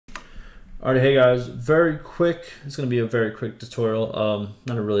Alright, hey guys, very quick. It's going to be a very quick tutorial.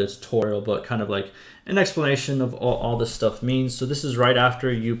 Not really a tutorial, but kind of like an explanation of all this stuff means. So this is right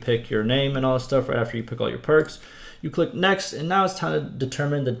after you pick your name and all this stuff, right after you pick all your perks. You click next, and now it's time to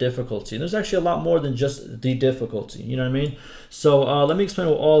determine the difficulty. And there's actually a lot more than just the difficulty, you know what I mean? So let me explain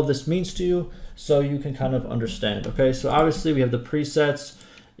what all of this means to you so you can kind of understand, okay? So obviously we have the presets.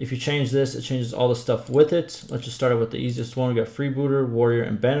 If you change this, it changes all the stuff with it. Let's just start with the easiest one. We got Freebooter, Warrior,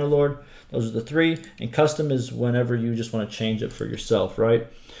 and Bannerlord. Those are the three. And custom is whenever you just want to change it for yourself, right?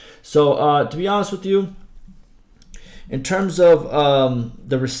 So to be honest with you, in terms of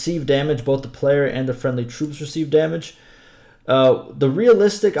the received damage, both the player and the friendly troops receive damage. The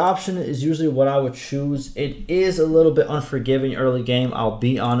realistic option is usually what I would choose. It is a little bit unforgiving early game, I'll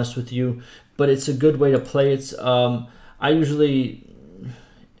be honest with you, but it's a good way to play it. I usually...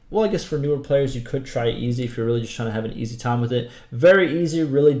 Well, I guess for newer players, you could try easy if you're really just trying to have an easy time with it. Very easy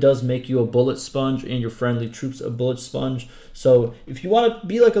really does make you a bullet sponge and your friendly troops a bullet sponge. So if you want to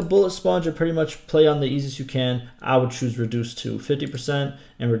be like a bullet sponge and pretty much play on the easiest you can, I would choose reduce to 50%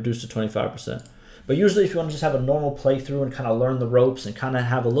 and reduce to 25%. But usually if you want to just have a normal playthrough and kind of learn the ropes and kind of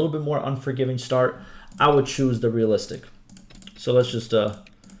have a little bit more unforgiving start, I would choose the realistic. So let's just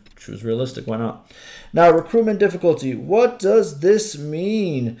choose realistic, why not? Now, recruitment difficulty. What does this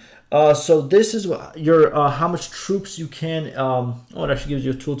mean? So this is your how much troops you can. It actually gives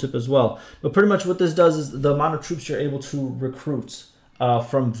you a tooltip as well. But pretty much what this does is the amount of troops you're able to recruit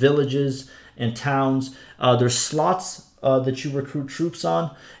from villages and towns. There's slots that you recruit troops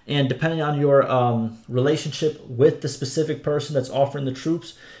on, and depending on your relationship with the specific person that's offering the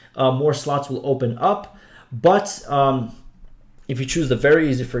troops, more slots will open up. But if you choose the very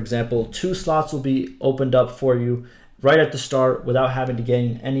easy, for example, 2 slots will be opened up for you right at the start without having to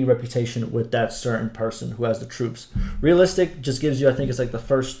gain any reputation with that certain person who has the troops. Realistic just gives you, I think it's like the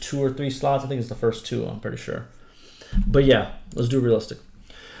first 2 or 3 slots. I think it's the first 2, I'm pretty sure. But yeah, let's do realistic.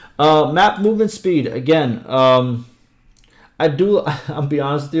 Map movement speed. Again, I'll be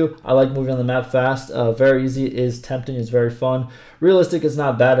honest with you, I like moving on the map fast. Very easy is tempting, is very fun. Realistic is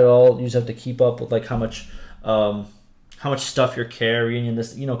not bad at all. You just have to keep up with like how much stuff you're carrying and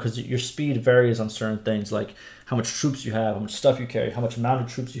this, you know, because your speed varies on certain things, like how much troops you have, how much stuff you carry, how much mounted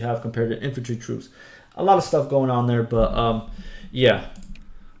troops you have compared to infantry troops. A lot of stuff going on there, but yeah,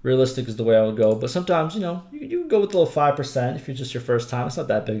 realistic is the way I would go. But sometimes, you know, you can go with a little 5% if you're just your first time. It's not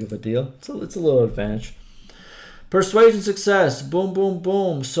that big of a deal. It's a little advantage. Persuasion success, boom, boom,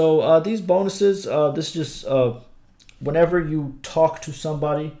 boom. So these bonuses, this is just whenever you talk to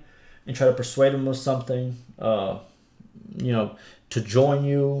somebody and try to persuade them of something, you know, to join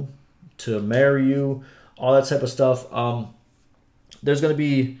you, to marry you, all that type of stuff. There's going to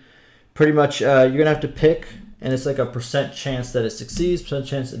be pretty much, you're going to have to pick, and it's like a % chance that it succeeds, %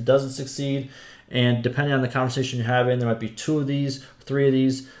 chance it doesn't succeed. And depending on the conversation you're having, there might be 2 of these, 3 of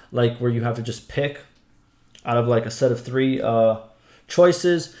these, like where you have to just pick out of like a set of 3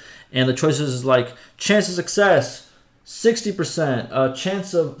 choices. And the choices is like chance of success, 60%,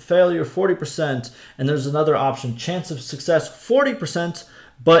 chance of failure 40%, and there's another option, chance of success 40%,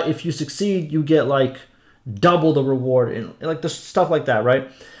 but if you succeed you get like double the reward, and like the stuff like that,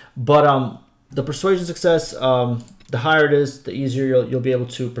 right? But the persuasion success, the higher it is, the easier you'll be able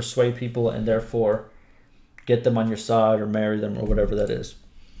to persuade people and therefore get them on your side or marry them or whatever that is.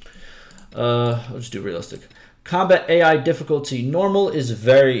 I'll just do realistic. Combat AI difficulty. Normal is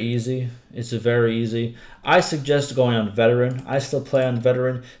very easy. It's very easy. I suggest going on veteran. I still play on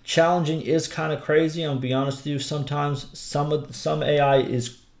veteran. Challenging is kind of crazy. I'll be honest with you. Sometimes some AI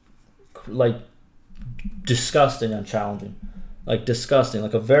is like disgusting on challenging, like disgusting.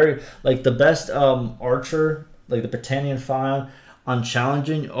 Like the best archer, like the Britannian File on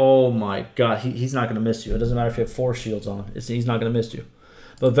challenging. Oh my God, he's not gonna miss you. It doesn't matter if you have 4 shields on. He's not gonna miss you.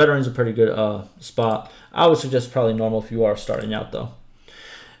 But veteran's a pretty good spot. I would suggest probably normal if you are starting out though.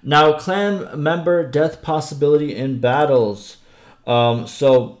 Now, clan member death possibility in battles.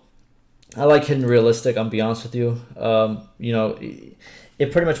 So I like hidden realistic, I'll be honest with you. You know,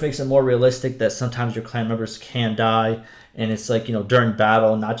 it pretty much makes it more realistic that sometimes your clan members can die, and it's like, you know, during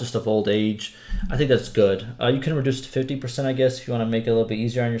battle, not just of old age. I think that's good. You can reduce to 50%, I guess, if you want to make it a little bit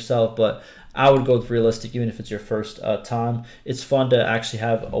easier on yourself, but I would go with realistic even if it's your first time. It's fun to actually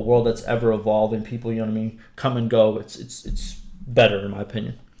have a world that's ever evolving. People, you know what I mean, come and go. It's better in my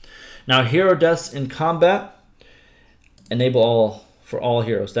opinion. Now, hero deaths in combat. Enable all for all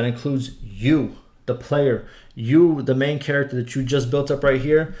heroes. That includes you, the player, you, the main character that you just built up right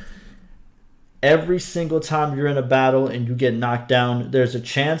here. Every single time you're in a battle and you get knocked down, there's a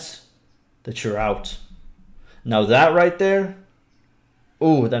chance that you're out. Now that right there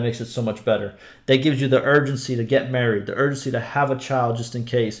oh, that makes it so much better. That gives you the urgency to get married, the urgency to have a child just in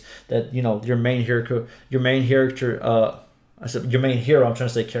case that, you know, your main hero, I said your main hero, I'm trying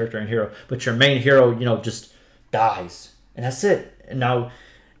to say character and hero, but your main hero, you know, just dies. And that's it. And now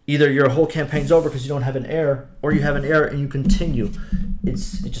either your whole campaign's over because you don't have an heir, or you have an heir and you continue. It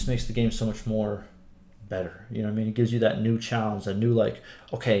just makes the game so much more better. You know what I mean? It gives you that new challenge, that new, like,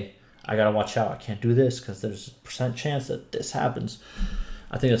 okay, I gotta watch out. I can't do this because there's a percent chance that this happens.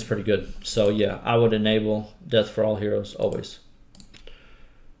 I think that's pretty good. So yeah, I would enable death for all heroes always.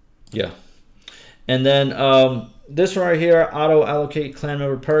 Yeah. And then this one right here, auto allocate clan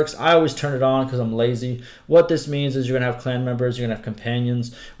member perks. I always turn it on because I'm lazy. What this means is you're gonna have clan members, you're gonna have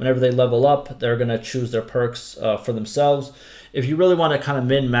companions. Whenever they level up, they're gonna choose their perks for themselves. If you really want to kind of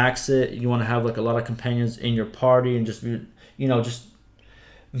min-max it, you want to have like a lot of companions in your party and just, you know, just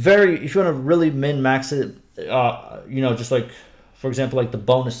very, if you want to really min-max it, you know, just like, for example, like the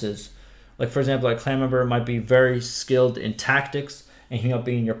bonuses. Like, for example, a clan member might be very skilled in tactics, and he might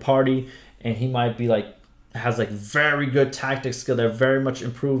be in your party, and he might be like, has like very good tactics skill that very much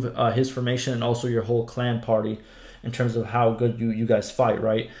improve his formation and also your whole clan party in terms of how good you guys fight,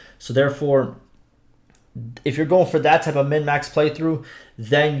 right? So therefore, if you're going for that type of min-max playthrough,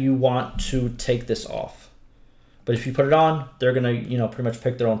 then you want to take this off. But if you put it on, they're gonna, you know, pretty much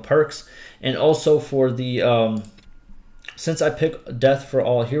pick their own perks. And also for the since I pick death for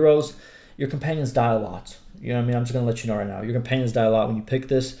all heroes, your companions die a lot. You know what I mean? I'm just gonna let you know right now. Your companions die a lot when you pick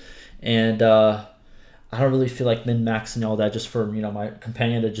this, and I don't really feel like min-maxing all that just for, you know, my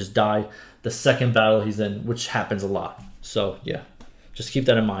companion to just die the second battle he's in, which happens a lot. So yeah, just keep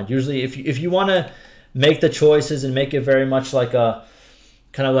that in mind. Usually, if you want to make the choices and make it very much like a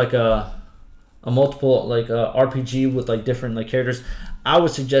kind of like a multiple, like a RPG with like different like characters, I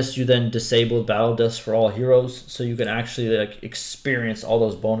would suggest you then disable battle deaths for all heroes so you can actually like experience all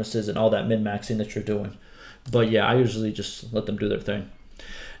those bonuses and all that min-maxing that you're doing. But yeah, I usually just let them do their thing.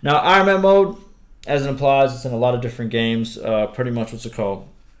 Now Ironman mode, as it implies, it's in a lot of different games. Pretty much, what's it called?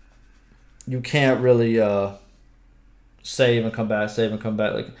 You can't really save and come back, save and come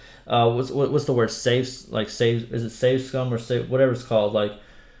back. Like, what's the word? Save, like save. Is it save scum or save whatever it's called? Like,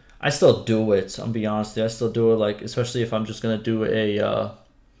 I still do it. I'm be honest with you, I still do it. Like, especially if I'm just gonna do a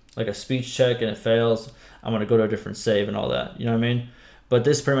like a speech check and it fails, I'm gonna go to a different save and all that. You know what I mean? But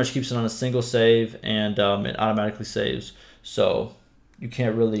this pretty much keeps it on a single save, and it automatically saves. So you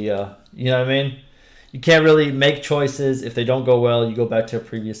can't really, you know what I mean? You can't really make choices. If they don't go well, you go back to a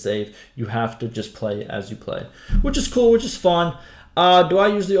previous save. You have to just play as you play, which is cool, which is fun. Do I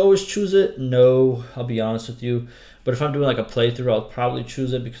usually always choose it? No, I'll be honest with you. But if I'm doing like a playthrough, I'll probably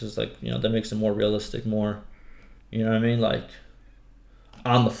choose it because it's like, you know, that makes it more realistic, more, you know what I mean? Like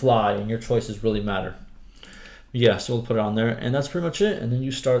on the fly, and your choices really matter. Yeah, so we'll put it on there, and that's pretty much it. And then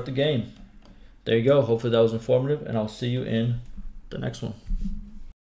you start the game. There you go. Hopefully that was informative, and I'll see you in the next one.